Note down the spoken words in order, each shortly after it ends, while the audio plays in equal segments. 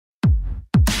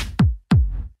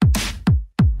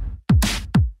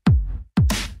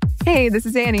Hey, this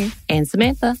is Anney and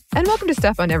Samantha. And welcome to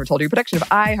Stuff I Never Told You, a production of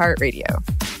iHeartRadio.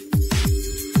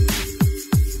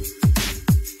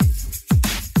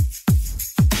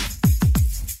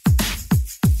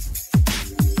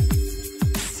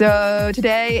 So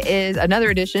today is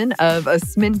another edition of a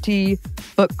Sminty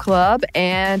Book Club.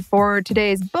 And for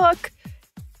today's book,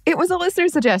 it was a listener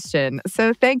suggestion.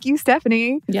 So thank you,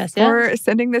 Stephanie, for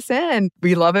sending this in.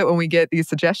 We love it when we get these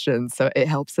suggestions. So it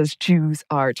helps us choose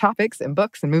our topics and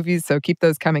books and movies. So keep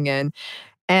those coming in.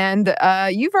 And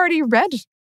you've already read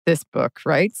this book,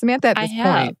 right, Samantha, at this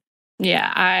point?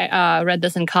 Yeah, I read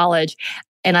this in college.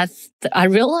 And I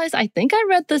realized I think I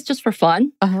read this just for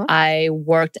fun. I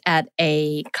worked at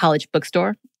a college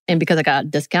bookstore. And because I got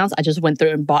discounts, I just went through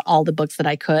and bought all the books that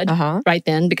I could right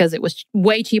then because it was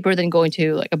way cheaper than going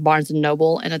to like a Barnes &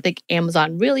 Noble. And I think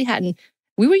Amazon really hadn't...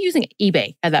 We were using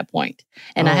eBay at that point.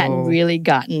 And I hadn't really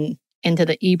gotten into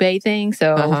the eBay thing.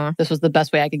 So this was the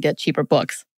best way I could get cheaper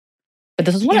books. But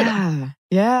this was one of them.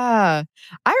 Yeah.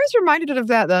 I was reminded of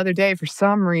that the other day for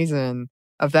some reason.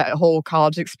 Of that whole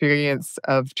college experience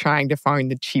of trying to find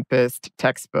the cheapest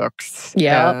textbooks.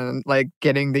 And like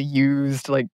getting the used,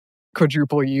 like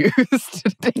quadruple used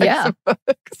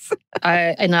textbooks.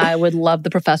 I would love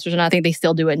the professors, and I think they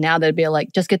still do it now. They'd be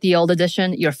like, just get the old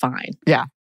edition, you're fine. Yeah.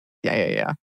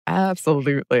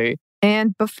 Absolutely.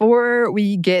 And before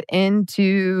we get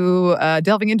into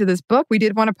delving into this book, we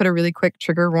did want to put a really quick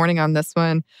trigger warning on this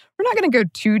one. We're not going to go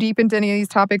too deep into any of these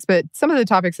topics, but some of the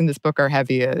topics in this book are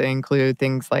heavy. They include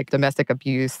things like domestic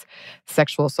abuse,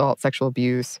 sexual assault, sexual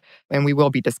abuse, and we will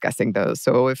be discussing those.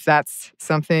 So if that's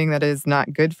something that is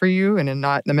not good for you and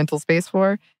not in the mental space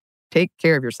for, take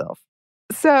care of yourself.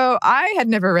 So I had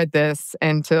never read this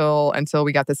until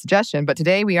we got the suggestion, but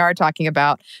today we are talking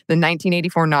about the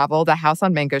 1984 novel, The House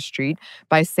on Mango Street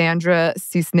by Sandra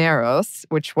Cisneros,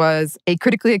 which was a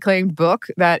critically acclaimed book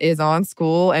that is on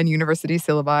school and university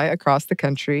syllabi across the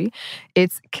country.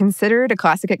 It's considered a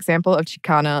classic example of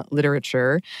Chicana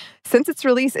literature. Since its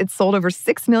release, it's sold over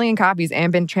 6 million copies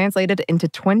and been translated into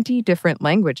 20 different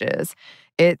languages.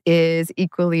 It is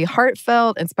equally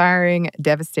heartfelt, inspiring,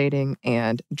 devastating,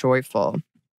 and joyful.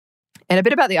 And a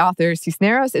bit about the author.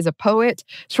 Cisneros is a poet,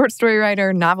 short story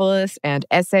writer, novelist, and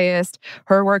essayist.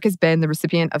 Her work has been the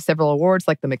recipient of several awards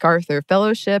like the MacArthur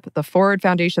Fellowship, the Ford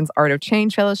Foundation's Art of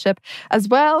Change Fellowship, as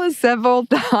well as several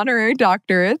honorary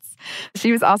doctorates.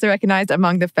 She was also recognized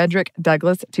among the Frederick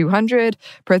Douglass 200.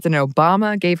 President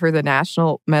Obama gave her the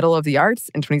National Medal of the Arts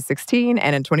in 2016.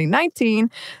 And in 2019,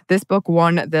 this book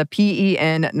won the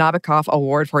P.E.N. Nabokov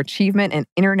Award for Achievement in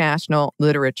International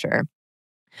Literature.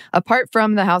 Apart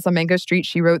from The House on Mango Street,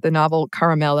 she wrote the novel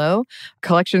Caramello,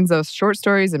 collections of short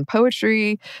stories and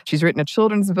poetry. She's written a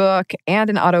children's book and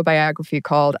an autobiography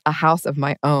called A House of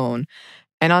My Own.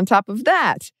 And on top of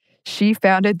that, she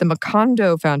founded the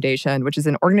Macondo Foundation, which is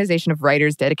an organization of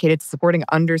writers dedicated to supporting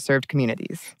underserved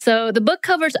communities. So the book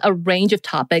covers a range of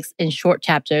topics in short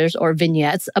chapters or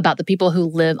vignettes about the people who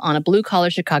live on a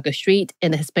blue-collar Chicago street in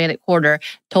the Hispanic Quarter,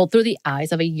 told through the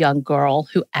eyes of a young girl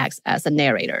who acts as the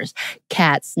narrators.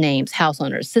 Cats, names, house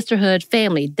owners, sisterhood,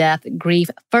 family, death, grief,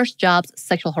 first jobs,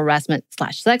 sexual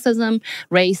harassment/sexism,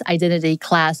 race, identity,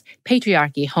 class,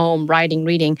 patriarchy, home, writing,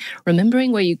 reading,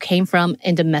 remembering where you came from,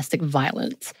 and domestic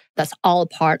violence. That's all a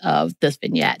part of this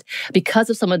vignette. Because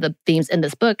of some of the themes in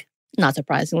this book, not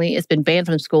surprisingly, it's been banned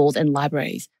from schools and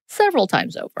libraries several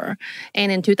times over.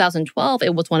 And in 2012,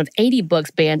 it was one of 80 books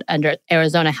banned under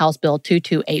Arizona House Bill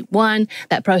 2281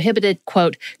 that prohibited,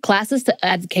 quote, classes to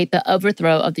advocate the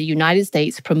overthrow of the United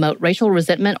States, promote racial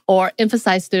resentment, or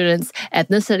emphasize students'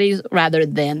 ethnicities rather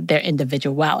than their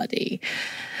individuality.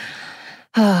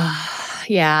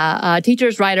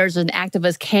 Teachers, writers, and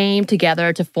activists came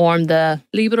together to form the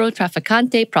Libro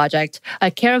Traficante Project, a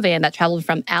caravan that traveled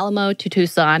from Alamo to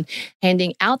Tucson,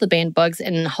 handing out the banned books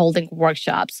and holding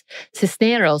workshops.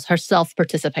 Cisneros herself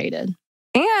participated.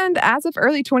 And as of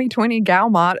early 2020, Gal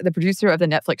Mott, the producer of the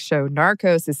Netflix show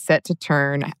Narcos, is set to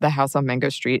turn The House on Mango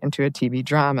Street into a TV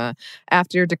drama.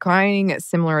 After declining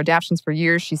similar adaptations for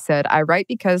years, she said, "I write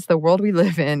because the world we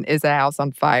live in is a house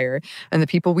on fire, and the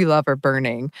people we love are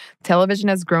burning. Television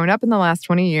has grown up in the last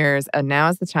 20 years, and now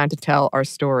is the time to tell our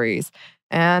stories."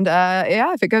 And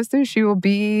if it goes through, she will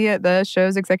be the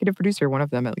show's executive producer, one of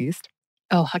them at least.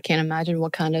 Oh, I can't imagine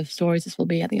what kind of stories this will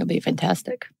be. I think it'll be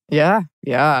fantastic. Yeah.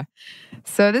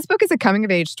 So this book is a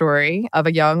coming-of-age story of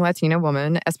a young Latina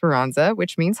woman, Esperanza,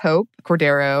 which means hope,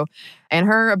 Cordero, and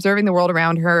her observing the world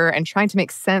around her and trying to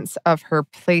make sense of her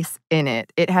place in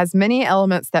it. It has many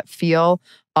elements that feel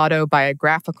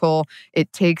autobiographical.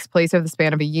 It takes place over the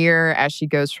span of a year as she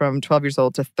goes from 12 years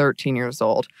old to 13 years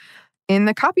old. In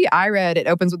the copy I read, it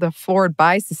opens with a foreword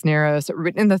by Cisneros,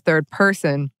 written in the third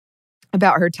person,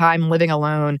 about her time living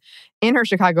alone in her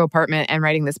Chicago apartment and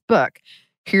writing this book.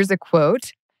 Here's a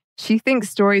quote. She thinks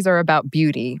stories are about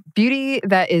beauty, beauty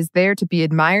that is there to be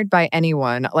admired by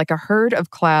anyone, like a herd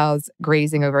of clouds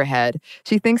grazing overhead.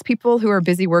 She thinks people who are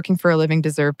busy working for a living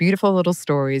deserve beautiful little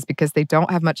stories because they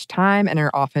don't have much time and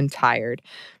are often tired.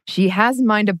 She has in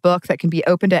mind a book that can be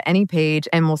opened at any page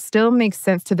and will still make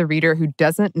sense to the reader who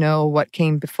doesn't know what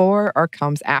came before or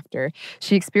comes after.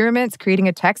 She experiments creating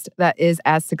a text that is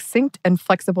as succinct and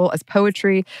flexible as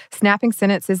poetry, snapping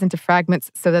sentences into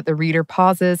fragments so that the reader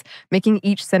pauses, making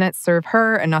each sentence serve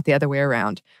her and not the other way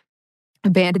around.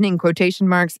 Abandoning quotation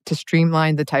marks to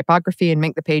streamline the typography and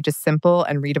make the page as simple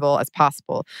and readable as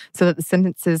possible so that the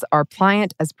sentences are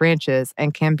pliant as branches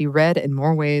and can be read in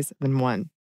more ways than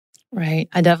one. Right.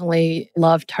 I definitely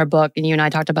loved her book. And you and I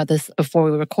talked about this before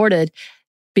we recorded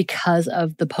because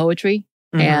of the poetry.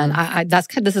 And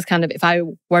this is kind of, if I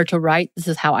were to write, this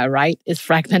is how I write, is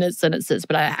fragmented sentences.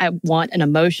 But I want an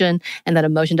emotion, and that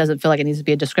emotion doesn't feel like it needs to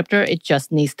be a descriptor. It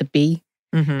just needs to be.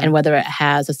 And whether it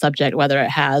has a subject, whether it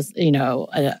has,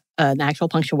 an actual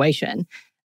punctuation,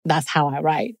 that's how I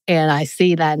write. And I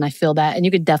see that and I feel that. And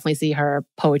you could definitely see her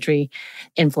poetry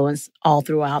influence all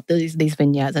throughout these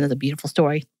vignettes. And it's a beautiful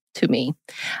story to me.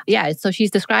 Yeah, so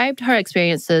she's described her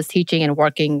experiences teaching and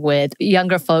working with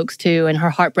younger folks too, and her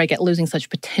heartbreak at losing such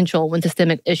potential when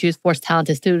systemic issues force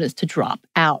talented students to drop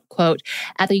out. Quote,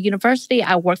 at the university,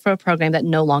 I work for a program that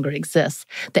no longer exists.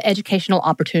 The Educational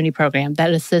Opportunity Program that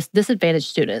assists disadvantaged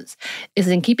students is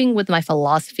in keeping with my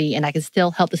philosophy, and I can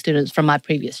still help the students from my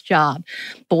previous job.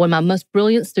 But when my most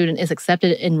brilliant student is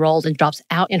accepted, enrolled, and drops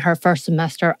out in her first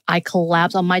semester, I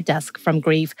collapse on my desk from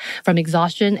grief, from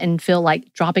exhaustion, and feel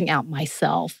like dropping out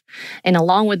myself. And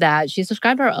along with that, she's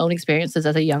described her own experiences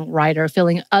as a young writer,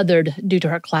 feeling othered due to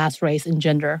her class, race, and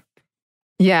gender.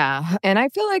 Yeah. And I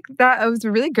feel like that was a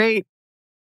really great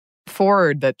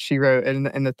foreword that she wrote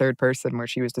in the third person, where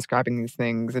she was describing these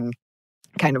things and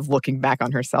kind of looking back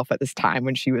on herself at this time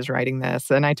when she was writing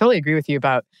this. And I totally agree with you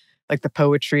about like the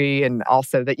poetry, and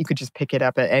also that you could just pick it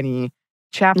up at any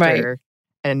chapter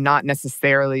and not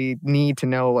necessarily need to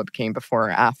know what came before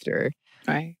or after.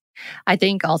 Right. I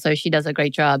think also she does a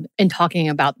great job in talking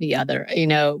about the other.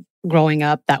 Growing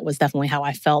up, that was definitely how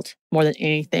I felt more than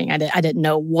anything. I didn't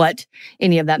know what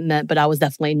any of that meant, but I was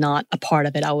definitely not a part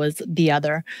of it. I was the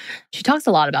other. She talks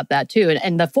a lot about that too.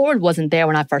 And the foreword wasn't there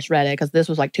when I first read it, because this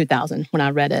was like 2000 when I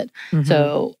read it.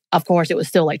 So, of course, it was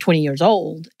still like 20 years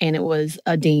old, and it was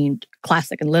a deemed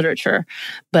classic in literature.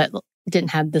 But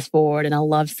didn't have this forward, and I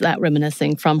love that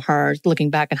reminiscing from her, looking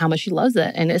back and how much she loves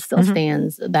it. And it still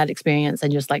stands, that experience,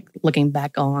 and just like looking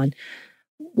back on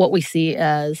what we see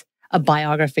as a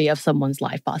biography of someone's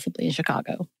life, possibly in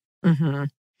Chicago.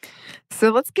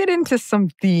 So let's get into some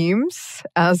themes,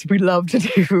 as we love to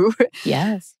do.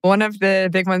 Yes. One of the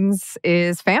big ones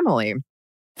is family.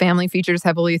 Family features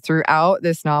heavily throughout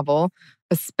this novel,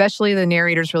 especially the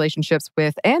narrator's relationships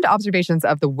with and observations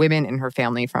of the women in her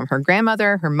family, from her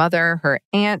grandmother, her mother, her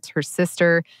aunt, her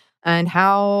sister, and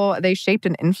how they shaped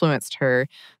and influenced her.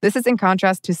 This is in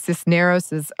contrast to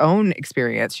Cisneros' own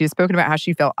experience. She has spoken about how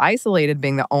she felt isolated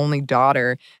being the only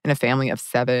daughter in a family of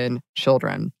 7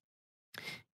 children.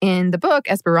 In the book,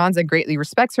 Esperanza greatly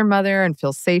respects her mother and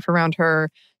feels safe around her.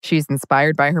 She's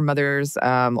inspired by her mother's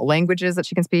languages that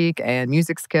she can speak and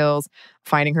music skills,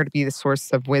 finding her to be the source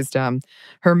of wisdom.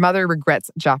 Her mother regrets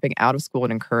dropping out of school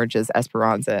and encourages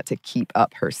Esperanza to keep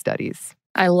up her studies.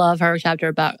 I love her chapter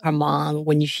about her mom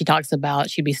when she talks about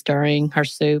she'd be stirring her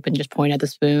soup and just pointing at the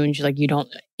spoon. She's like,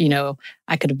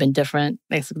 I could have been different.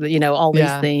 Basically, all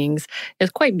these things.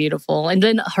 It's quite beautiful. And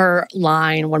then her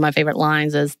line, one of my favorite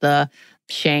lines, is the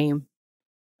shame,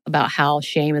 about how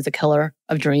shame is a killer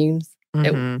of dreams.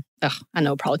 I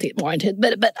know probably more into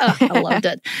it, but I loved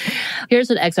it. Here's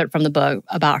an excerpt from the book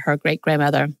about her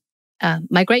great-grandmother.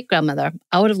 My great-grandmother,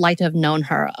 I would have liked to have known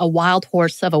her, a wild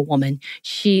horse of a woman.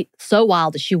 She so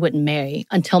wild that she wouldn't marry,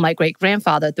 until my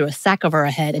great-grandfather threw a sack over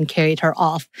her head and carried her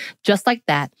off, just like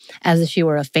that, as if she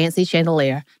were a fancy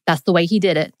chandelier. That's the way he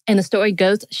did it. And the story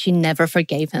goes, she never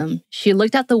forgave him. She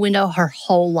looked out the window her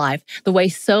whole life, the way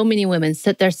so many women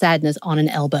sit their sadness on an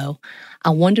elbow. I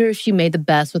wonder if she made the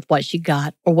best with what she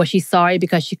got, or was she sorry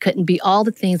because she couldn't be all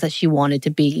the things that she wanted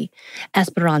to be?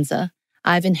 Esperanza.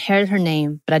 I've inherited her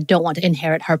name, but I don't want to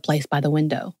inherit her place by the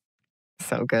window.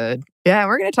 So good. Yeah,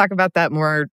 we're going to talk about that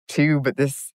more too, but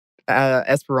this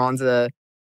Esperanza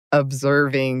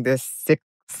observing this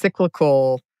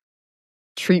cyclical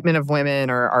treatment of women,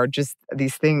 or just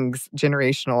these things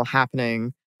generational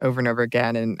happening over and over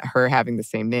again, and her having the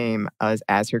same name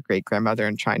as her great-grandmother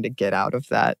and trying to get out of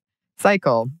that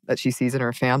cycle that she sees in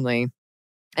her family.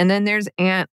 And then there's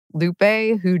Aunt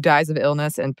Lupe, who dies of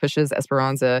illness and pushes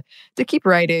Esperanza to keep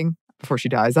writing before she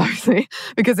dies, obviously,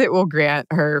 because it will grant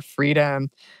her freedom.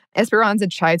 Esperanza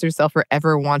chides herself for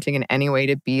ever wanting in any way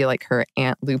to be like her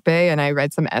Aunt Lupe. And I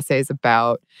read some essays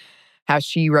about how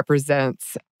she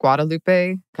represents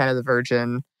Guadalupe, kind of the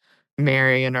Virgin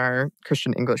Mary in our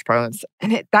Christian English parlance.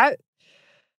 And that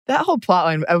whole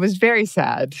plotline, I was very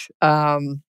sad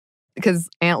because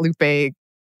Aunt Lupe,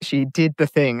 she did the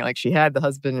thing. Like, she had the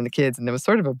husband and the kids, and it was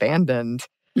sort of abandoned,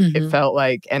 it felt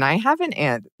like. And I have an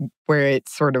aunt where it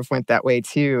sort of went that way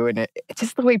too. And it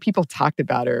just the way people talked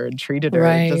about her and treated her,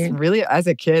 it just really, as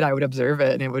a kid, I would observe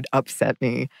it and it would upset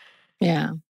me.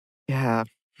 Yeah. Yeah.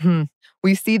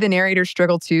 We see the narrator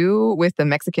struggle too with the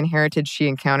Mexican heritage she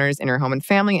encounters in her home and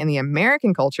family and the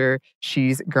American culture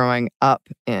she's growing up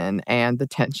in, and the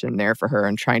tension there for her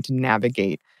and trying to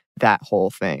navigate that whole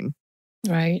thing.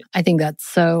 Right. I think that's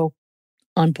so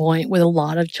on point with a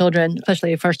lot of children,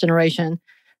 especially first generation,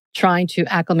 trying to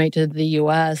acclimate to the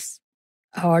US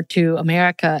or to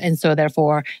America. And so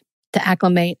therefore, to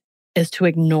acclimate is to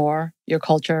ignore your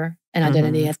culture and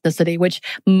identity, ethnicity, which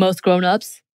most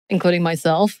grown-ups, including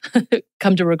myself,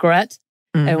 come to regret.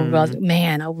 And realize,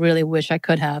 man, I really wish I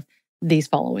could have these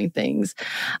following things.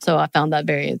 So I found that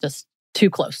very just too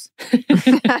close.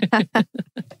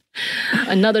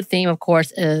 Another theme, of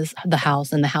course, is the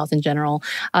house and the house in general.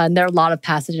 There are a lot of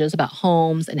passages about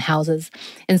homes and houses.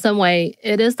 In some way,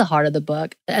 it is the heart of the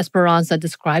book. Esperanza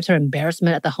describes her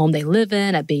embarrassment at the home they live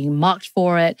in, at being mocked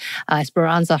for it.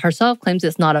 Esperanza herself claims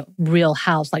it's not a real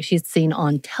house like she's seen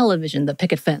on television, the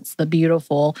picket fence, the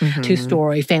beautiful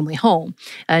two-story family home.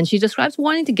 And she describes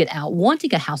wanting to get out,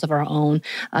 wanting a house of her own.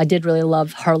 I did really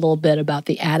love her little bit about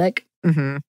the attic,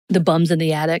 the bums in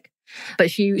the attic.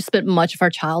 But she spent much of her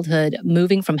childhood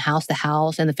moving from house to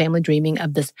house and the family dreaming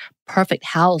of this perfect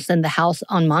house. And the house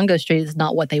on Mango Street is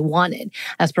not what they wanted.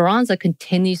 Esperanza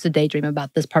continues to daydream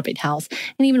about this perfect house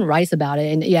and even writes about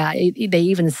it. And yeah, they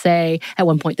even say at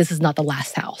one point, this is not the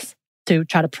last house, to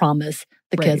try to promise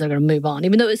the kids are going to move on,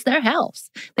 even though it's their house.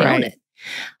 They own it.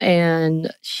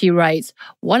 And she writes,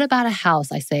 "What about a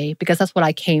house, I say, because that's what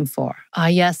I came for. Ah,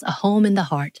 yes, a home in the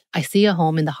heart. I see a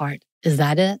home in the heart. Is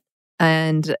that it?"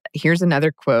 And here's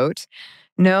another quote.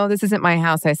 "No, this isn't my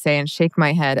house, I say, and shake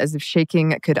my head as if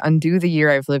shaking could undo the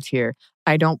year I've lived here.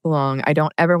 I don't belong. I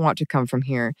don't ever want to come from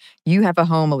here. You have a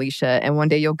home, Alicia, and one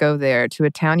day you'll go there to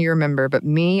a town you remember. But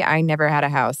me, I never had a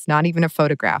house, not even a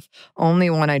photograph,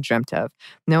 only one I dreamt of.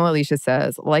 No," Alicia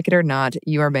says, "like it or not,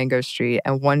 you are Mango Street,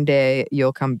 and one day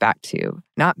you'll come back to.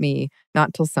 Not me,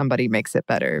 not till somebody makes it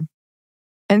better."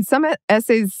 And some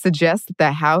essays suggest that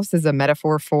the house is a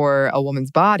metaphor for a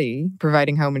woman's body,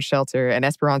 providing home and shelter, and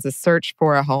Esperanza's search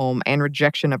for a home and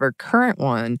rejection of her current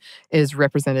one is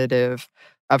representative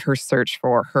of her search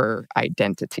for her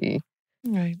identity.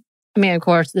 Right. I mean, of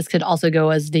course, this could also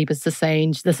go as deep as to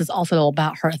saying this is also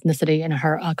about her ethnicity and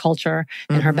her culture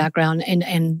and her background.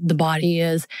 And the body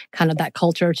is kind of that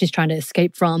culture she's trying to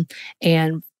escape from.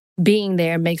 And being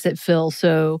there makes it feel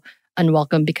so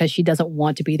unwelcome because she doesn't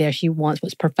want to be there. She wants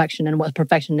what's perfection, and what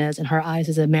perfection is in her eyes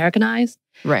is Americanized.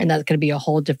 Right. And that's going to be a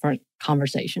whole different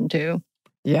conversation too.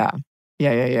 Yeah.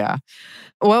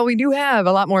 Well, we do have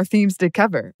a lot more themes to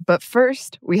cover, but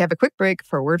first we have a quick break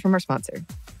for a word from our sponsor.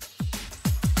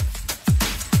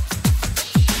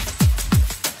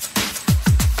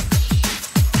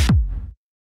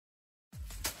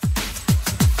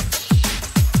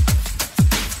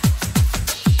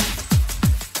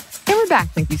 Back.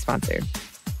 Thank you, sponsor.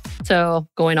 So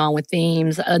going on with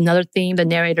themes, another theme the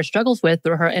narrator struggles with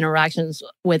through her interactions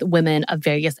with women of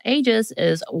various ages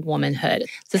is womanhood.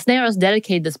 Cisneros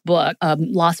dedicated this book,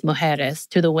 Las Mujeres,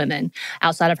 to the women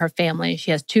outside of her family.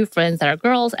 She has two friends that are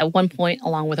girls. At one point,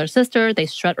 along with her sister, they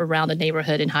strut around the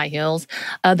neighborhood in high heels.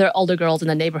 Other older girls in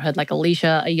the neighborhood, like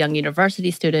Alicia, a young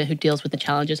university student who deals with the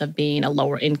challenges of being a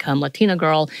lower-income Latina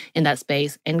girl in that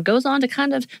space, and goes on to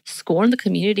kind of scorn the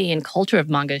community and culture of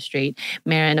Mango Street.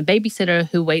 Marin, a babysitter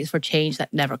who waits for change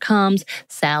that never comes.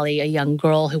 Sally, a young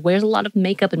girl who wears a lot of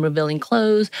makeup and revealing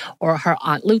clothes. Or her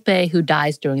Aunt Lupe, who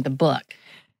dies during the book.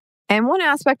 And one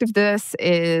aspect of this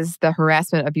is the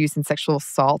harassment, abuse, and sexual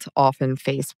assault often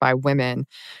faced by women.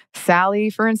 Sally,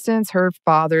 for instance, her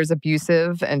father's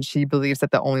abusive, and she believes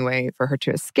that the only way for her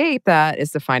to escape that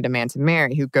is to find a man to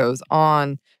marry who goes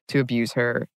on to abuse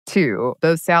her too.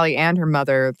 Both Sally and her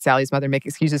mother, Sally's mother, make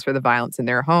excuses for the violence in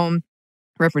their home.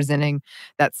 representing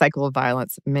that cycle of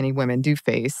violence many women do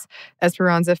face.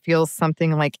 Esperanza feels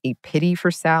something like a pity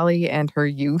for Sally and her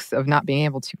youth of not being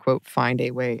able to, quote, find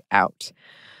a way out.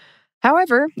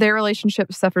 However, their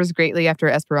relationship suffers greatly after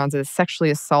Esperanza is sexually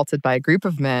assaulted by a group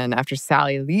of men after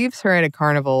Sally leaves her at a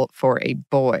carnival for a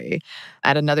boy.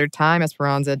 At another time,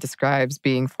 Esperanza describes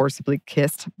being forcibly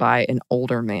kissed by an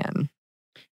older man.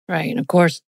 Right. And of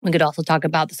course, we could also talk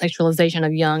about the sexualization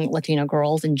of young Latino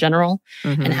girls in general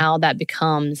and how that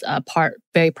becomes a part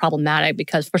very problematic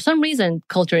because for some reason,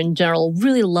 culture in general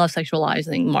really loves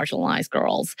sexualizing marginalized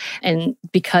girls. And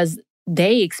because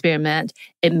they experiment,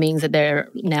 it means that they're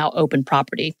now open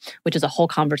property, which is a whole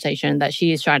conversation that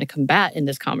she is trying to combat in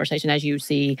this conversation. As you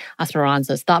see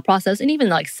Esperanza's thought process and even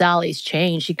like Sally's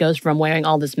change, she goes from wearing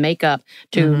all this makeup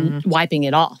to wiping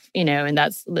it off, and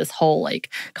that's this whole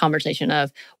like conversation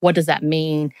of what does that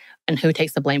mean and who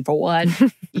takes the blame for what.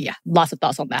 Yeah, lots of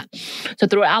thoughts on that. So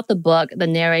throughout the book, the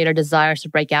narrator desires to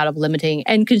break out of limiting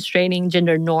and constraining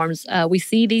gender norms. We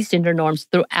see these gender norms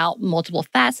throughout multiple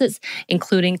facets,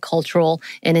 including cultural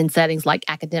and in settings like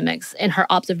academics. In her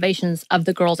observations of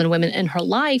the girls and women in her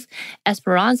life,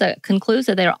 Esperanza concludes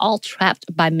that they are all trapped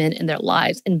by men in their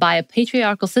lives and by a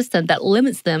patriarchal system that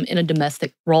limits them in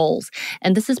domestic roles.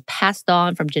 And this is passed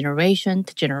on from generation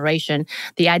to generation.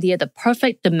 The idea of the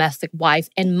perfect domestic wife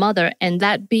and mother, and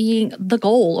that being the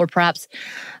goal, or perhaps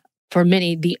for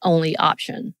many, the only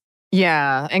option.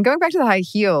 Yeah. And going back to the high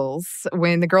heels,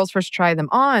 when the girls first try them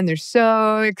on, they're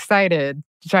so excited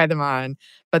to try them on.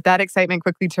 But that excitement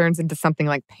quickly turns into something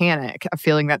like panic, a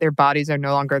feeling that their bodies are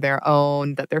no longer their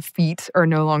own, that their feet are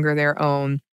no longer their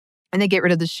own, and they get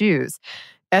rid of the shoes.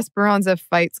 Esperanza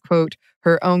fights, quote,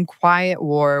 her own quiet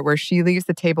war where she leaves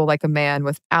the table like a man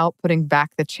without putting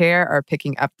back the chair or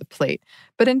picking up the plate.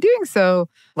 But in doing so,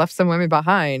 left some women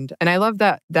behind. And I love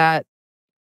that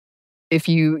if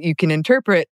you can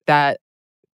interpret that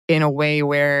in a way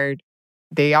where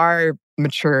they are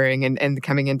maturing and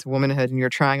coming into womanhood and you're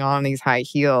trying on these high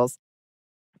heels,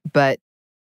 but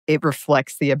it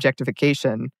reflects the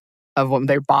objectification of when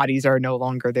their bodies are no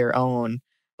longer their own.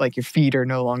 Like your feet are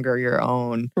no longer your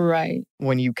own. Right.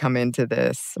 When you come into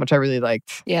this, which I really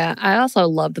liked. Yeah. I also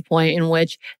love the point in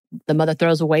which the mother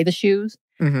throws away the shoes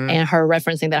and her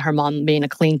referencing that her mom being a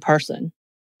clean person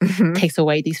takes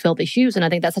away these filthy shoes. And I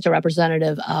think that's such a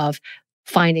representative of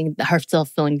finding herself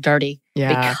feeling dirty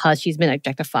because she's been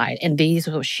objectified. And these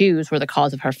shoes were the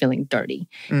cause of her feeling dirty.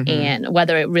 And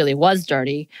whether it really was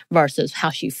dirty versus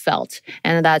how she felt.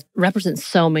 And that represents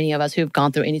so many of us who've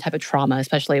gone through any type of trauma,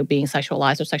 especially being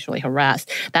sexualized or sexually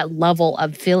harassed. That level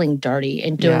of feeling dirty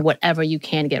and doing whatever you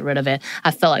can to get rid of it.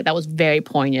 I felt like that was very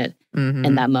poignant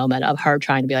in that moment of her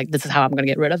trying to be like, this is how I'm going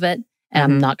to get rid of it. And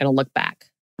I'm not going to look back.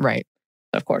 Right.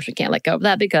 But of course, we can't let go of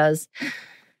that because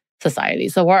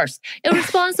society's the worst.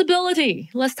 Irresponsibility.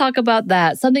 Let's talk about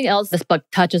that. Something else this book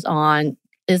touches on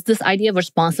is this idea of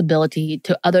responsibility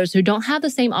to others who don't have the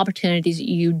same opportunities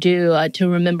you do to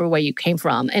remember where you came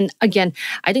from. And again,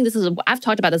 I think I've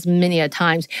talked about this many a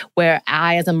times where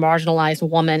I, as a marginalized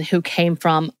woman who came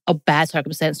from a bad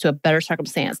circumstance to a better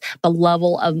circumstance, the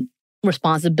level of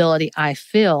responsibility I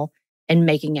feel in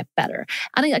making it better.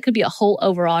 I think that could be a whole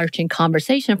overarching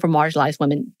conversation for marginalized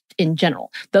women in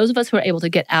general. Those of us who are able to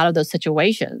get out of those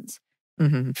situations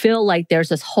feel like there's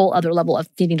this whole other level of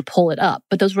needing to pull it up.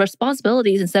 But those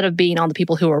responsibilities, instead of being on the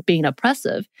people who are being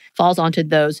oppressive, falls onto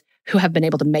those who have been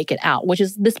able to make it out, which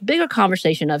is this bigger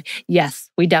conversation of,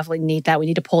 yes, we definitely need that. We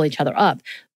need to pull each other up.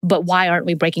 But why aren't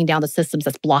we breaking down the systems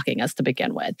that's blocking us to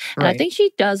begin with? And I think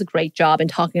she does a great job in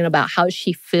talking about how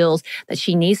she feels that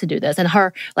she needs to do this. And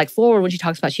her, like, forward when she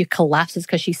talks about she collapses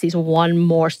because she sees one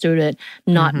more student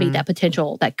not meet that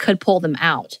potential that could pull them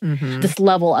out. This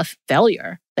level of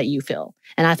failure that you feel.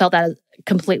 And I felt that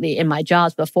completely in my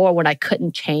jobs before when I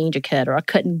couldn't change a kid or I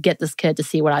couldn't get this kid to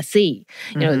see what I see.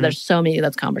 You know, there's so many of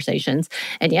those conversations.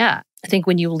 And yeah, I think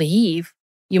when you leave,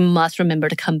 you must remember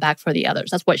to come back for the others.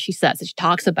 That's what she says. She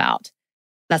talks about.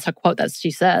 That's her quote that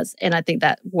she says. And I think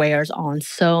that wears on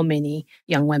so many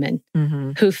young women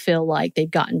who feel like they've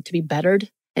gotten to be bettered.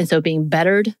 And so being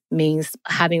bettered means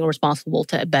having a responsible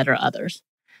to better others.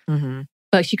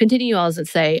 But she continues on to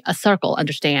say, a circle,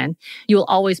 understand, you will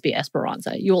always be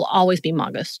Esperanza. You will always be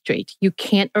Manga Street. You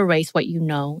can't erase what you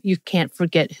know. You can't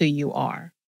forget who you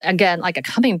are. Again, like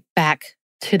coming back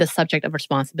to the subject of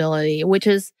responsibility, which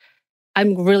is,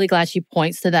 I'm really glad she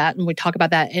points to that and we talk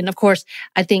about that. And of course,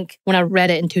 I think when I read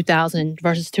it in 2000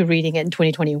 versus to reading it in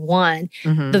 2021,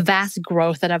 the vast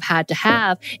growth that I've had to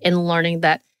have in learning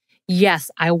that,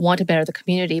 yes, I want to better the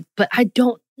community, but I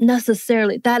don't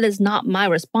necessarily, that is not my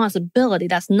responsibility.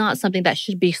 That's not something that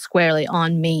should be squarely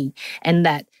on me. And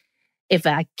that if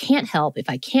I can't help, if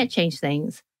I can't change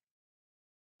things,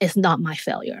 it's not my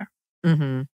failure.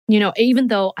 Mm-hmm. Even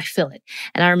though I feel it.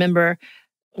 And I remember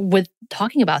with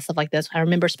talking about stuff like this, I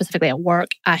remember specifically at work,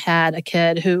 I had a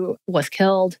kid who was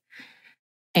killed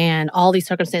and all these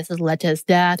circumstances led to his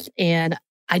death. And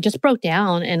I just broke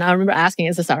down and I remember asking,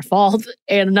 is this our fault?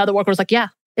 And another worker was like, yeah,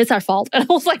 it's our fault. And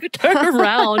I was like, turned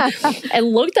around and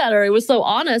looked at her. It was so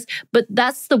honest. But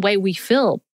that's the way we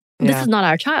feel. This is not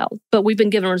our child, but we've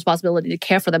been given a responsibility to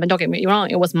care for them. And don't get me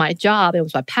wrong, it was my job, it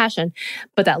was my passion.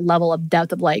 But that level of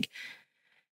depth of like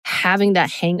having that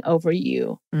hang over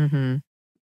you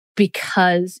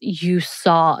because you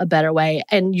saw a better way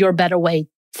and your better way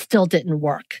still didn't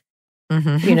work.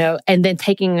 And then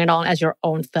taking it on as your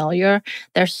own failure.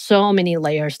 There's so many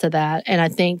layers to that. And I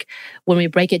think when we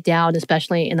break it down,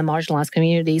 especially in the marginalized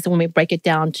communities, when we break it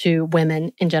down to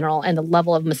women in general and the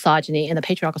level of misogyny in the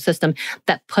patriarchal system,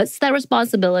 that puts that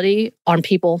responsibility on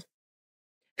people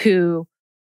who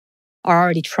are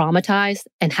already traumatized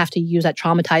and have to use that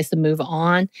traumatized to move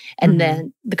on. And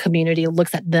then the community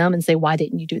looks at them and say, why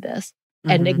didn't you do this?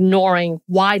 And ignoring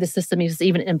why the system is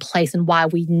even in place and why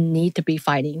we need to be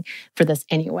fighting for this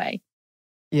anyway.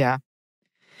 Yeah.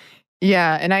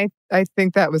 Yeah. And I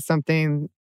think that was something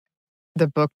the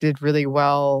book did really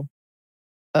well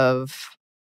of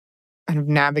kind of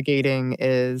navigating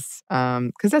is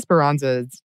because Esperanza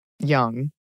is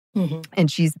young and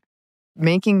she's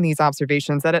making these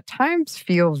observations that at times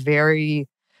feel very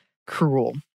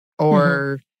cruel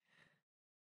or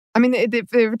I mean, if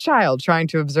they're a child trying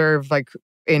to observe, like,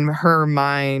 in her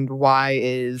mind, why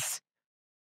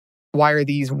are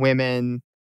these women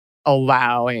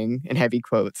allowing, in heavy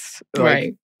quotes,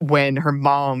 like, when her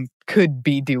mom could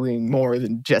be doing more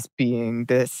than just being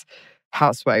this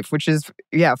housewife, which is,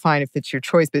 yeah, fine if it's your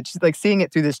choice, but she's, like, seeing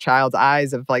it through this child's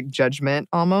eyes of, like, judgment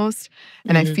almost.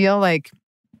 And I feel like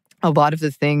a lot of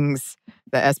the things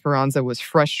that Esperanza was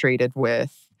frustrated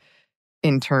with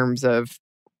in terms of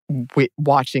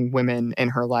watching women in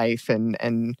her life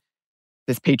and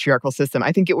this patriarchal system.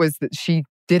 I think it was that she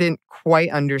didn't quite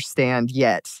understand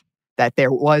yet that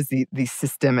there was these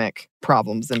systemic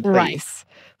problems in place.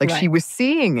 She was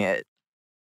seeing it,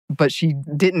 but she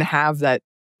didn't have that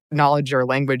knowledge or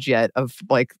language yet of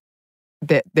like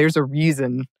that there's a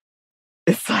reason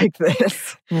it's like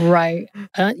this. Right.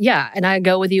 Yeah. And I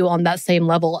go with you on that same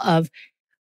level of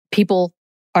people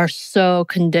are so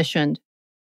conditioned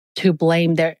to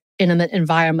blame their intimate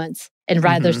environments and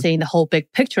rather seeing the whole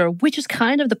big picture, which is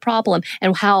kind of the problem.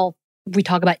 And how we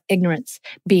talk about ignorance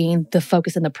being the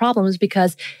focus and the problem is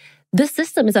because this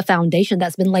system is a foundation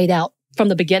that's been laid out from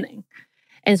the beginning.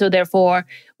 And so therefore,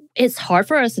 it's hard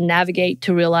for us to navigate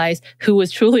to realize who is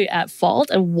truly at fault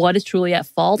and what is truly at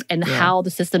fault and how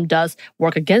the system does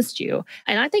work against you.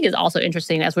 And I think it's also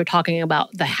interesting as we're talking about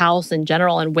the house in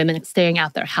general and women staying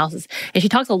at their houses. And she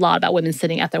talks a lot about women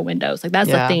sitting at their windows. Like that's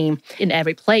the theme in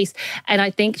every place. And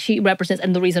I think she represents,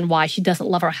 and the reason why she doesn't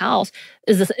love her house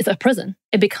is this, it's a prison.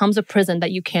 It becomes a prison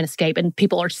that you can't escape and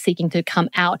people are seeking to come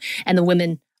out and the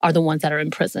women are the ones that are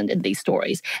imprisoned in these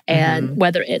stories. And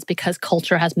whether it's because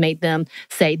culture has made them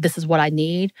say, this is what I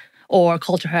need, or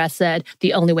culture has said,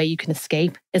 the only way you can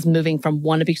escape is moving from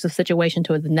one abusive situation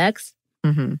to the next.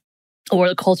 Or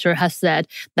the culture has said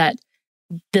that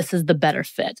this is the better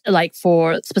fit. Like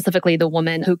for specifically the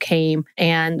woman who came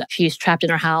and she's trapped in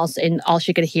her house and all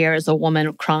she could hear is a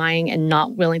woman crying and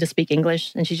not willing to speak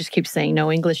English. And she just keeps saying,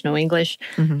 no English, no English.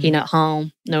 He not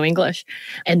home, no English.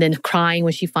 And then crying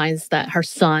when she finds that her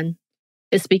son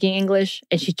is speaking English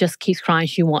and she just keeps crying.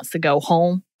 She wants to go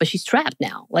home, but she's trapped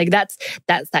now. Like that's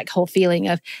that whole feeling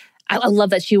of, I love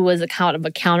that she was a kind of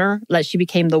a counter, that she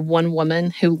became the one woman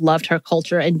who loved her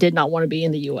culture and did not want to be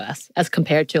in the U.S. as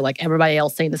compared to like everybody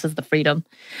else saying this is the freedom.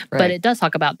 But it does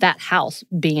talk about that house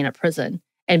being a prison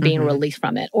and being released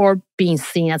from it or being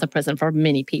seen as a prison for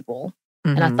many people.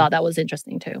 And I thought that was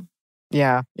interesting too.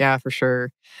 Yeah, for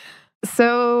sure.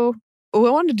 So I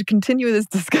wanted to continue this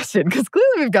discussion because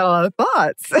clearly we've got a lot of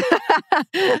thoughts.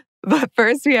 But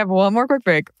first we have one more quick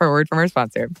break for a word from our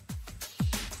sponsor.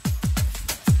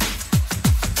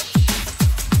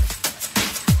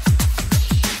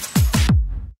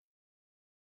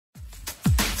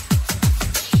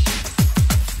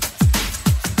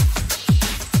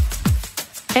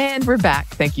 And we're back.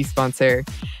 Thank you, sponsor.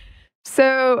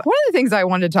 So one of the things I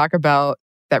wanted to talk about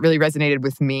that really resonated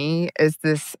with me is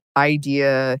this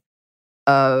idea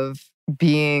of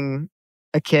being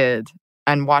a kid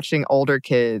and watching older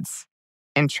kids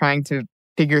and trying to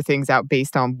figure things out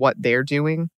based on what they're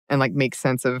doing and like make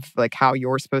sense of like how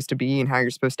you're supposed to be and how you're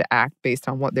supposed to act based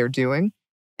on what they're doing.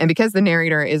 And because the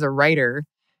narrator is a writer,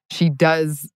 she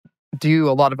does do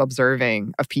a lot of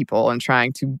observing of people and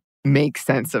trying to make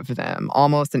sense of them,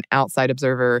 almost an outside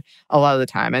observer a lot of the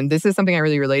time. And this is something I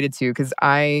really related to because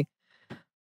I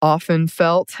often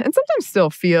felt, and sometimes still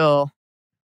feel,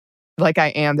 like I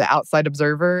am the outside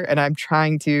observer and I'm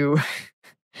trying to,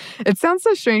 it sounds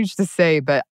so strange to say,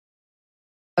 but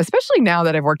especially now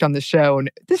that I've worked on the show, and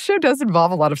this show does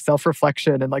involve a lot of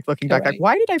self-reflection and like looking back, like,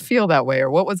 why did I feel that way or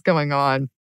what was going on?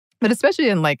 But especially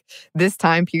in like this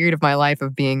time period of my life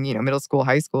of being, middle school,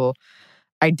 high school,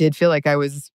 I did feel like I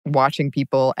was watching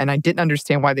people and I didn't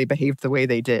understand why they behaved the way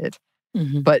they did.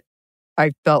 Mm-hmm. But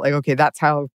I felt like, okay, that's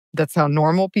how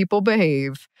normal people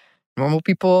behave. Normal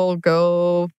people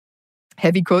go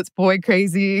heavy quotes boy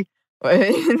crazy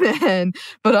and then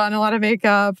put on a lot of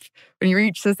makeup when you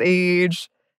reach this age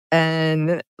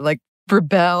and like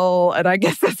rebel. And I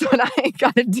guess that's what I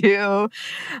gotta do.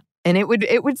 And it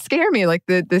would scare me. Like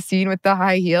the scene with the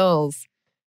high heels,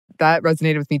 that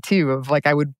resonated with me too, of like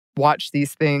I would watch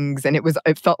these things and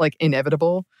it felt like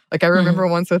inevitable. Like I remember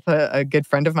once with a good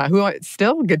friend of mine, who are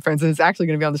still good friends and is actually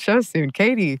going to be on the show soon,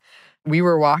 Katie. We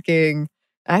were walking,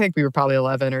 I think we were probably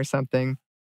 11 or something.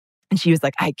 And she was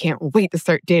like, I can't wait to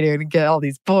start dating and get all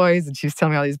these boys. And she was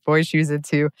telling me all these boys she was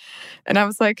into. And I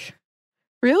was like,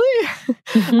 really?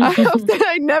 I hope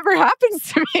that never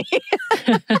happens to me.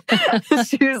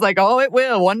 She was like, oh, it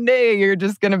will. One day you're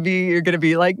gonna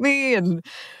be like me.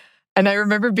 And I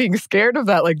remember being scared of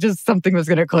that, like just something was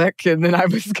gonna click and then I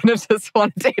was gonna just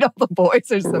want to date all the boys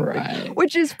or something,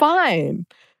 which is fine.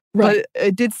 Right. But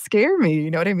it did scare me, you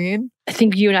know what I mean? I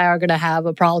think you and I are gonna have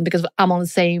a problem because I'm on the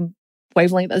same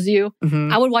wavelength as you.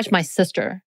 Mm-hmm. I would watch my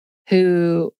sister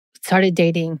who started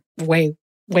dating way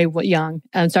young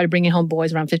and started bringing home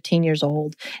boys around 15 years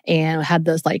old and had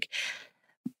this like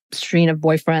string of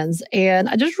boyfriends. And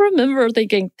I just remember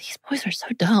thinking, these boys are so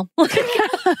dumb. Thinking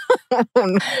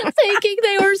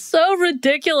they were so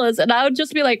ridiculous. And I would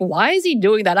just be like, why is he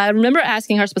doing that? I remember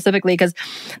asking her specifically because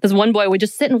this one boy would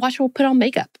just sit and watch her put on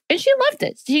makeup. And she loved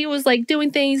it. She was like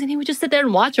doing things and he would just sit there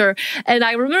and watch her. And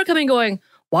I remember coming going,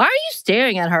 why are you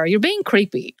staring at her? You're being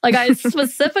creepy. Like I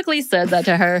specifically said that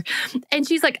to her. And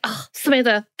she's like, oh,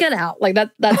 Samantha, get out. Like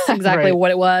that's exactly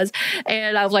what it was.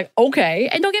 And I was like, okay.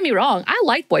 And don't get me wrong. I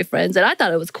like boyfriends and I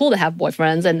thought it was cool to have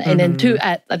boyfriends. And then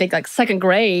at I think like second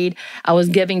grade, I was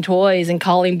giving toys and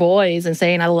calling boys and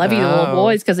saying, I love you, little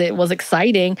boys, because it was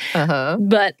exciting.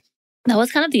 But that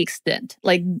was kind of the extent.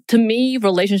 Like, to me,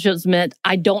 relationships meant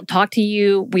I don't talk to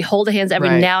you. We hold hands every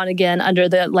now and again under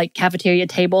the like cafeteria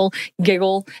table,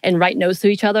 giggle, and write notes to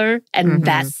each other. And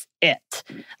that's it.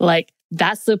 Like,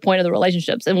 that's the point of the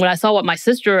relationships. And when I saw what my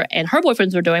sister and her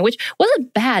boyfriends were doing, which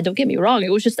wasn't bad, don't get me wrong.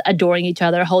 It was just adoring each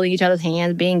other, holding each other's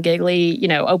hands, being giggly,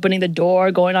 opening the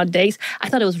door, going on dates. I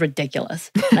thought it was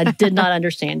ridiculous. And I did not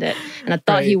understand it. And I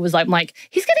thought he was like,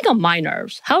 he's getting on my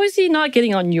nerves. How is he not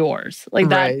getting on yours? Like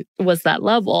that was that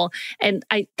level. And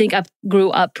I think I grew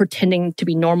up pretending to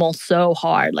be normal so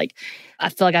hard. Like I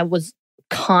feel like I was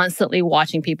constantly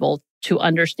watching people to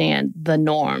understand the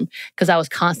norm because I was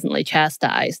constantly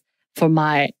chastised for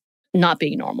my not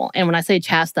being normal. And when I say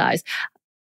chastised,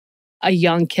 a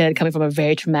young kid coming from a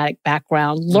very traumatic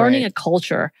background, learning a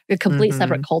culture, a complete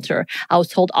separate culture, I was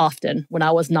told often when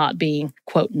I was not being,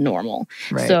 quote, normal.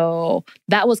 So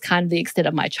that was kind of the extent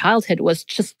of my childhood, was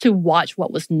just to watch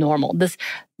what was normal. This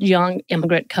young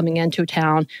immigrant coming into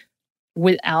town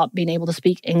without being able to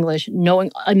speak English,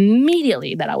 knowing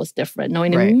immediately that I was different,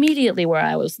 knowing immediately where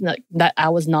I was, that I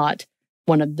was not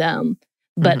one of them,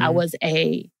 but I was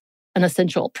an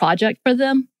essential project for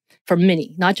them, for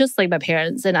many, not just like my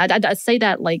parents. And I say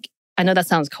that like, I know that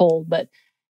sounds cold, but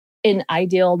in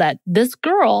ideal that this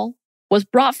girl was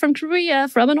brought from Korea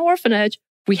from an orphanage,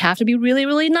 we have to be really,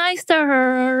 really nice to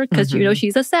her because,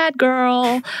 she's a sad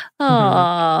girl.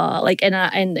 Like,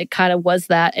 and it kind of was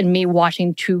that, and me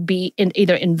watching to be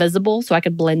either invisible so I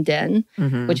could blend in,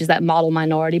 which is that model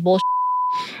minority bullshit,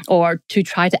 or to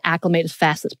try to acclimate as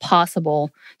fast as possible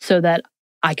so that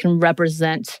I can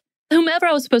represent whomever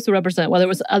I was supposed to represent, whether it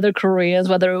was other Koreans,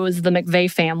 whether it was the McVey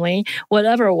family,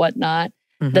 whatever or whatnot,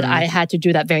 that I had to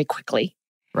do that very quickly.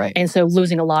 And so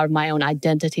losing a lot of my own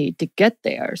identity to get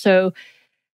there. So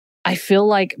I feel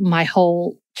like my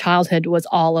whole childhood was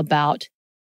all about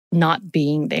not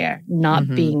being there, not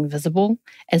being visible,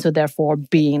 and so therefore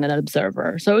being an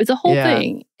observer. So it's a whole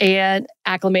thing. And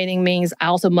acclimating means I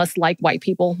also must like white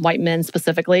people, white men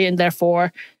specifically, and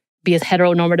therefore be as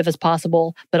heteronormative as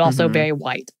possible, but also very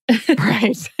white.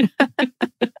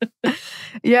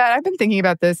 Yeah, I've been thinking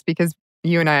about this because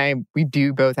you and I, we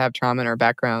do both have trauma in our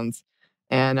backgrounds.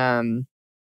 And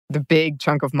the big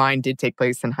chunk of mine did take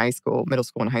place in high school, middle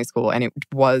school and high school. And it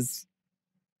was,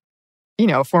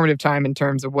 a formative time in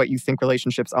terms of what you think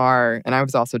relationships are. And I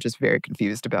was also just very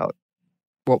confused about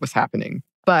what was happening.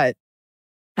 But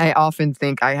I often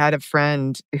think I had a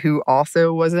friend who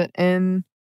also wasn't in,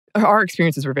 our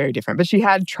experiences were very different, but she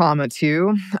had trauma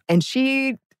too. And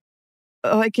she,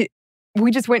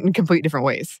 we just went in complete different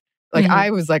ways. Like, Mhm. I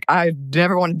was like, I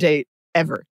never want to date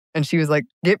ever. And she was like,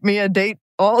 get me a date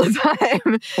all the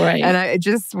time. Right. And it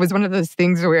just was one of those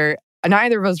things where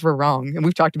neither of us were wrong. And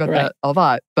we've talked about Right. that a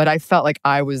lot. But I felt like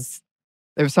there was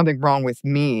something wrong with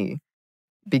me,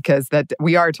 because that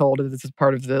we are told that this is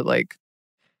part of the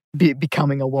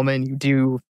becoming a woman.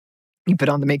 You put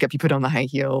on the makeup, you put on the high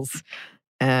heels,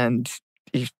 and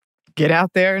you get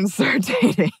out there and start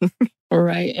dating.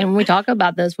 Right. And we talk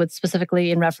about this with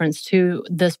specifically in reference to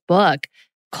this book.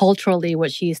 Culturally,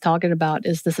 what she's talking about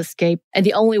is this escape. And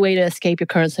the only way to escape your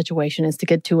current situation is to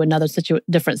get to another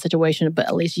different situation. But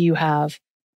at least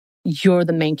you're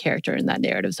the main character in that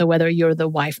narrative. So whether you're the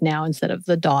wife now instead of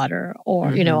the daughter,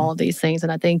 or, all of these things.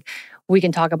 And I think we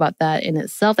can talk about that in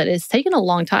itself, that it's taken a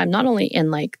long time, not only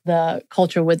in the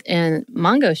culture within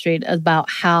Mango Street, about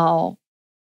how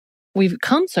we've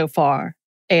come so far.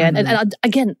 And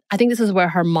again, I think this is where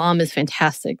her mom is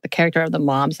fantastic. The character of the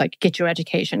mom's like, get your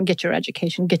education, get your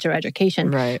education, get your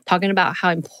education. Right. Talking about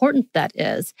how important that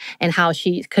is and how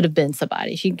she could have been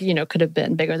somebody. She, could have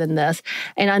been bigger than this.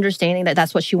 And understanding that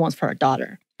that's what she wants for her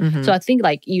daughter. So I think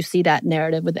you see that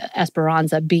narrative with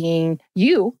Esperanza being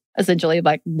you, essentially,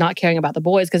 not caring about the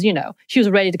boys, because, she was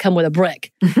ready to come with a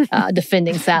brick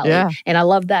defending Sally. Yeah. And I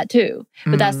love that too.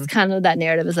 But that's kind of that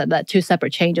narrative, is that two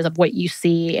separate changes of what you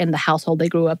see in the household they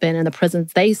grew up in and the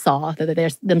prisons they saw that they're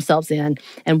themselves in,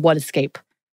 and what escape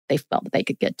they felt that they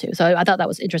could get to. So I thought that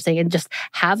was interesting. And just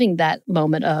having that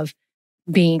moment of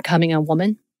becoming a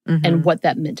woman and what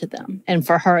that meant to them. And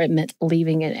for her, it meant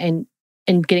leaving it and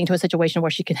getting to a situation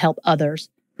where she could help others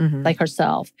like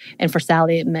herself. And for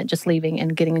Sally, it meant just leaving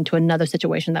and getting into another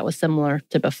situation that was similar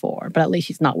to before, but at least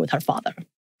she's not with her father.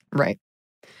 Right.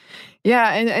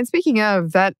 Yeah. And speaking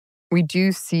of that, we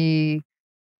do see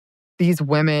these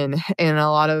women in a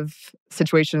lot of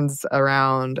situations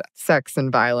around sex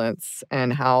and violence,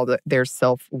 and how their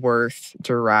self-worth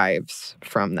derives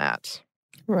from that.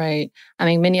 Right. I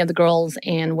mean, many of the girls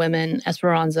and women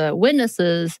Esperanza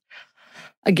witnesses,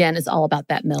 again, it's all about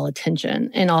that male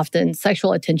attention, and often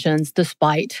sexual attentions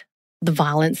despite the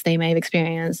violence they may have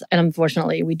experienced. And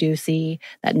unfortunately, we do see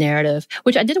that narrative,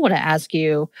 which I did want to ask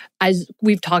you, as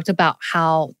we've talked about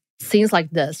how scenes like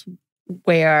this,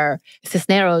 where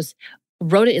Cisneros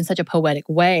wrote it in such a poetic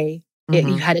way,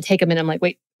 you had to take a minute. I'm like,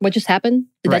 wait, what just happened?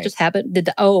 Did that just happen?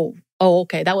 Oh,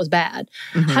 okay, that was bad.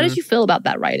 How did you feel about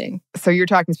that writing? So you're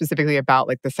talking specifically about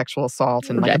the sexual assault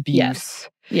and abuse.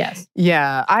 Yes.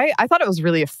 Yeah, I thought it was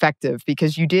really effective,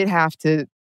 because you did have to,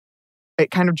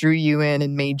 it kind of drew you in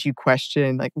and made you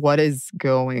question, what is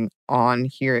going on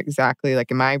here exactly?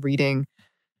 Am I reading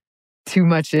too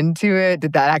much into it?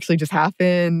 Did that actually just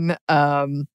happen?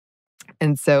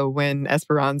 And so when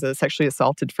Esperanza is sexually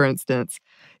assaulted, for instance,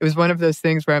 it was one of those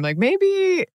things where I'm like,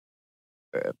 maybe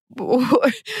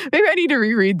I need to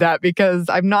reread that, because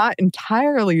I'm not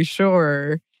entirely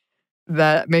sure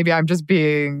that maybe I'm just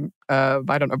being, I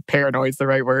don't know, paranoid is the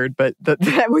right word, but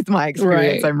that with my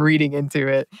experience, I'm reading into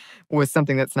it with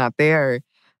something that's not there.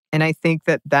 And I think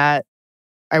that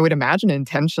I would imagine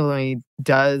intentionally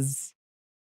does,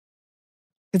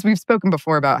 because we've spoken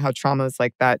before about how traumas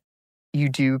like that, you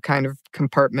do kind of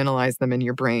compartmentalize them in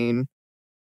your brain,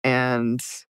 and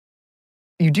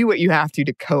you do what you have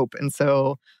to cope. And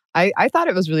so I thought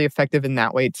it was really effective in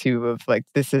that way too, of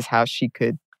this is how she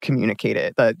could communicate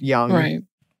it, the young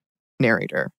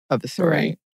narrator of the story.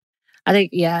 Right. I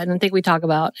think, and I think we talk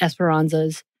about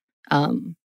Esperanza's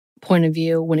point of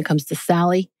view when it comes to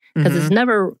Sally, because it's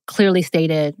never clearly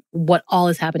stated what all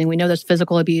is happening. We know there's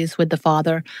physical abuse with the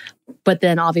father, but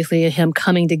then obviously him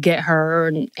coming to get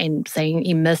her and saying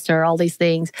he missed her, all these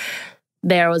things.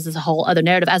 There was this whole other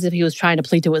narrative, as if he was trying to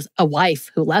plead to a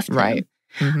wife who left him.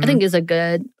 I think it's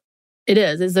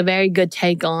a very good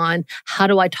take on, how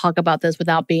do I talk about this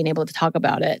without being able to talk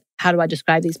about it? How do I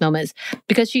describe these moments?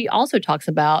 Because she also talks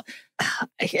about,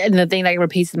 and the thing that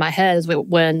repeats in my head is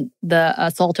when the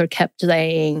assaulter kept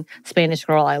saying, Spanish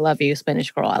girl, I love you,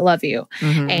 Spanish girl, I love you.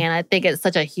 And I think it's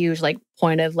such a huge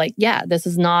point of this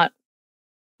is not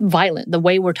violent. The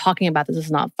way we're talking about this is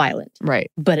not violent.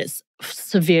 Right. But it's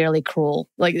severely cruel.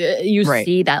 You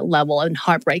see that level and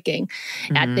heartbreaking.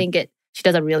 And I think she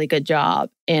does a really good job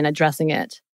in addressing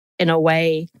it in a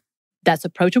way that's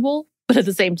approachable, but at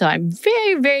the same time,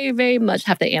 very, very, very much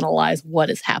have to analyze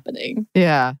what is happening.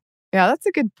 Yeah. Yeah, that's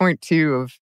a good point too,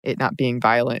 of it not being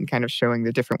violent and kind of showing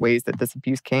the different ways that this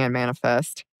abuse can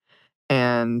manifest.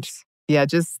 And yeah,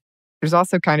 just there's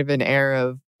also kind of an air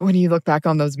of when you look back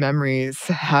on those memories,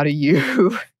 how do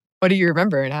you what do you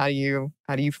remember and how do you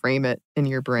frame it in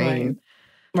your brain?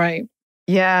 Right.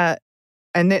 Yeah.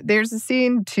 And there's a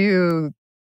scene too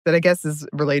that I guess is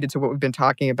related to what we've been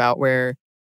talking about where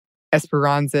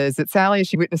Esperanza, is it Sally?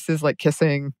 She witnesses like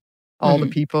kissing all the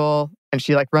people and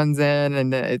she like runs in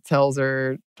and it tells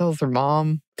her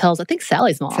mom. I think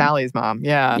Sally's mom. Sally's mom,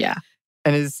 yeah. Yeah.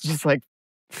 And is just like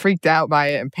freaked out by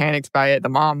it and panicked by it. The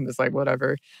mom is like,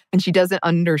 whatever. And she doesn't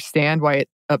understand why it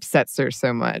upsets her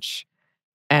so much.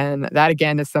 And that,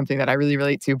 again, is something that I really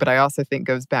relate to, but I also think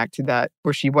goes back to that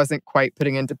where she wasn't quite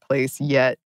putting into place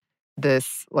yet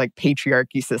this like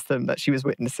patriarchy system that she was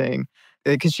witnessing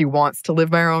because she wants to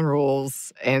live by her own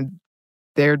rules. And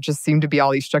there just seem to be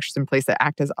all these structures in place that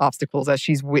act as obstacles as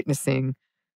she's witnessing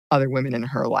other women in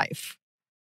her life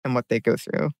and what they go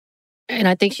through. And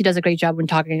I think she does a great job when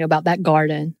talking about that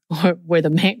garden where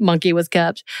the monkey was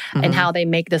kept and how they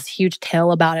make this huge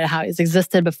tale about it, how it's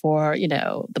existed before,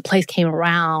 the place came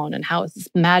around and how it's this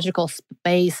magical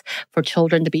space for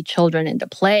children to be children and to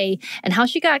play and how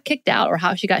she got kicked out or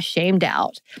how she got shamed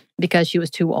out because she was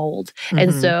too old.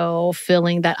 And so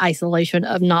feeling that isolation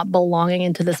of not belonging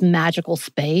into this magical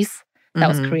space that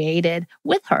was created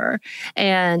with her.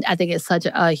 And I think it's such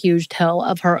a huge tale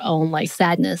of her own like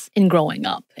sadness in growing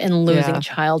up and losing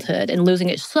childhood and losing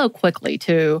it so quickly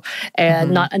too,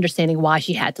 and not understanding why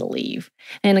she had to leave.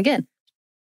 And again,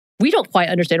 we don't quite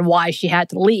understand why she had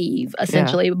to leave,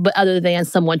 essentially, but other than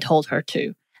someone told her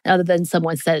to. Other than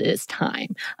someone said it's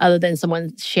time, other than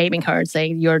someone shaming her and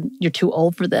saying you're too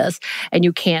old for this and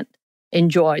you can't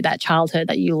enjoy that childhood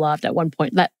that you loved at one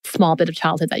point, that small bit of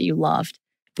childhood that you loved.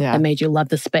 That made you love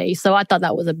the space. So I thought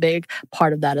that was a big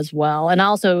part of that as well. And I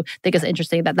also think it's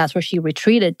interesting that that's where she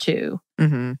retreated to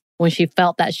when she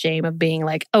felt that shame of being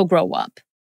like, oh, grow up.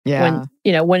 Yeah.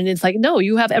 When it's like, no,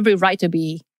 you have every right to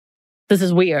be, this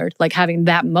is weird, like having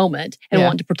that moment and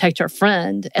wanting to protect her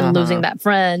friend and losing that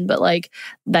friend. But like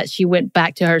that she went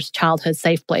back to her childhood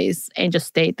safe place and just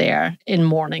stayed there in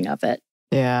mourning of it.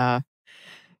 Yeah.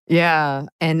 Yeah.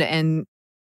 And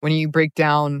when you break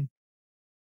down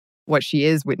what she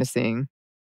is witnessing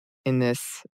in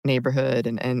this neighborhood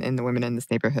and the women in this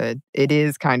neighborhood, it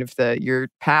is kind of your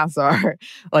paths are,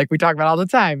 like we talk about all the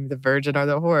time, the virgin or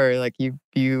the whore. Like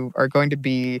you are going to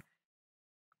be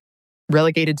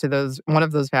relegated to one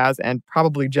of those paths and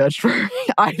probably judged for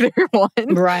either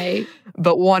one. Right.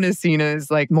 But one is seen as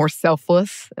like more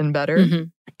selfless and better.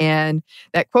 And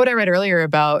that quote I read earlier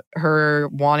about her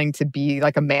wanting to be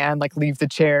like a man, like leave the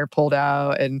chair pulled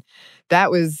out. And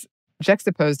that was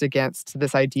juxtaposed against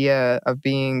this idea of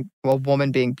being, well,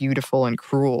 woman being beautiful and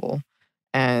cruel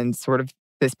and sort of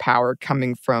this power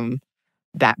coming from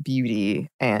that beauty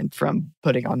and from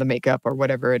putting on the makeup or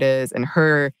whatever it is. And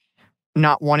her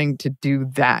not wanting to do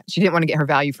that. She didn't want to get her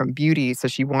value from beauty. So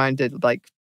she wanted to like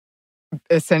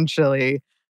essentially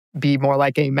be more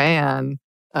like a man,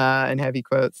 in heavy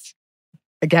quotes.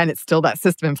 Again, it's still that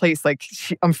system in place. Like,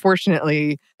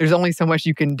 unfortunately, there's only so much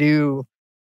you can do.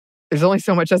 There's only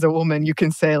so much as a woman you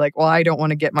can say, like, well, I don't want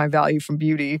to get my value from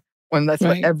beauty when that's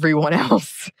what everyone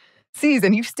else sees.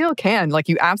 And you still can, like,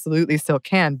 you absolutely still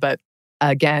can. But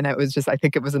again, I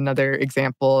think it was another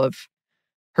example of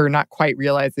her not quite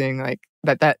realizing, like,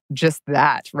 that just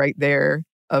that right there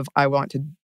of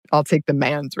I'll take the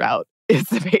man's route is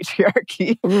the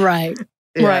patriarchy. Right.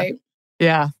 Yeah. Right.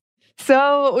 Yeah.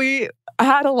 So we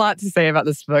had a lot to say about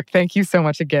this book. Thank you so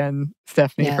much again,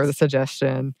 Stephanie, for the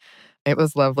suggestion. It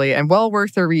was lovely and well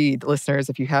worth a read, listeners,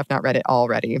 if you have not read it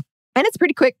already. And it's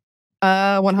pretty quick,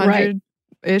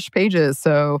 100-ish pages,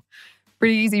 so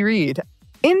pretty easy read.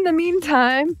 In the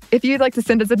meantime, if you'd like to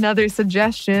send us another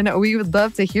suggestion, we would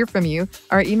love to hear from you.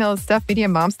 Our email is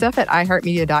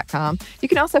stuffmediamomstuff@iheartmedia.com. You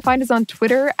can also find us on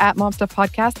Twitter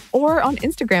 @momstuffpodcast or on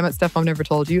Instagram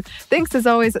 @stuffmomnevertoldyou. Thanks as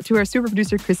always to our super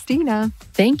producer, Christina.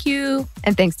 Thank you.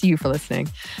 And thanks to you for listening.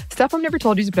 Stuff Mom Never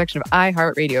Told You is a production of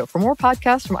iHeartRadio. For more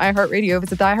podcasts from iHeartRadio,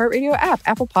 visit the iHeartRadio app,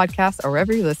 Apple Podcasts, or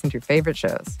wherever you listen to your favorite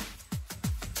shows.